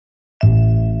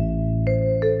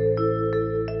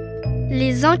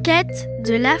Les enquêtes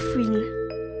de Lafouine.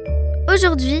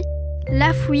 Aujourd'hui,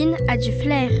 Lafouine a du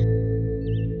flair.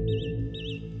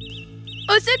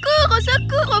 Au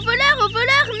secours, aux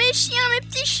voleurs, mes chiens, mes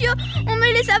petits chiots, on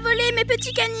me les a volés, mes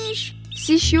petits caniches.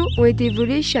 6 chiots ont été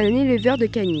volés chez un éleveur de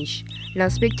caniches.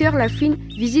 L'inspecteur Lafouine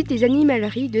visite les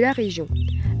animaleries de la région.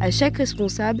 À chaque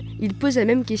responsable, il pose la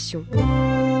même question.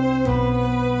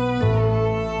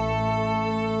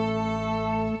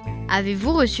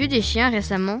 Avez-vous reçu des chiens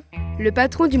récemment ? Le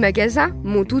patron du magasin,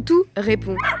 mon toutou,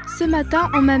 répond. Ce matin,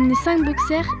 on m'a amené 5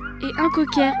 boxers et un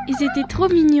cocker. Ils étaient trop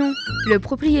mignons. Le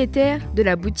propriétaire de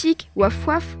la boutique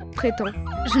Oua-Oua prétend.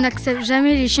 Je n'accepte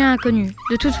jamais les chiens inconnus.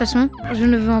 De toute façon, je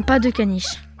ne vends pas de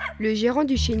caniches. Le gérant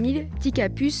du chenil, Petit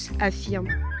Capuce, affirme.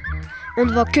 On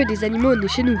ne vend que des animaux de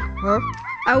chez nous, hein ?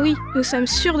 Ah oui, nous sommes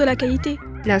sûrs de la qualité.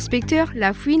 L'inspecteur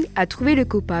Lafouine a trouvé le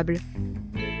coupable.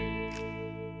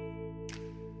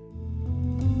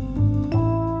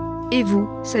 Et vous,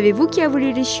 savez-vous qui a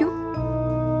volé les chiots ?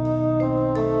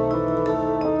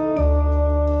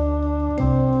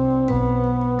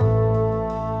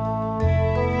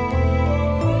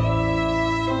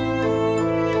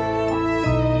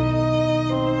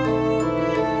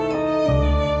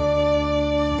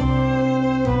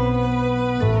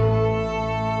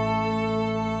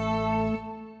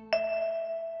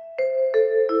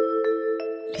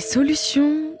 Les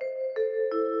solutions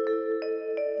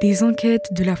des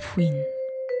enquêtes de Lafouine.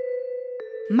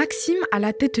 Maxime a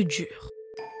la tête dure.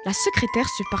 La secrétaire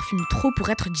se parfume trop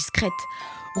pour être discrète.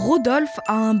 Rodolphe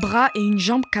a un bras et une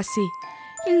jambe cassés.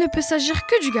 Il ne peut s'agir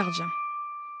que du gardien.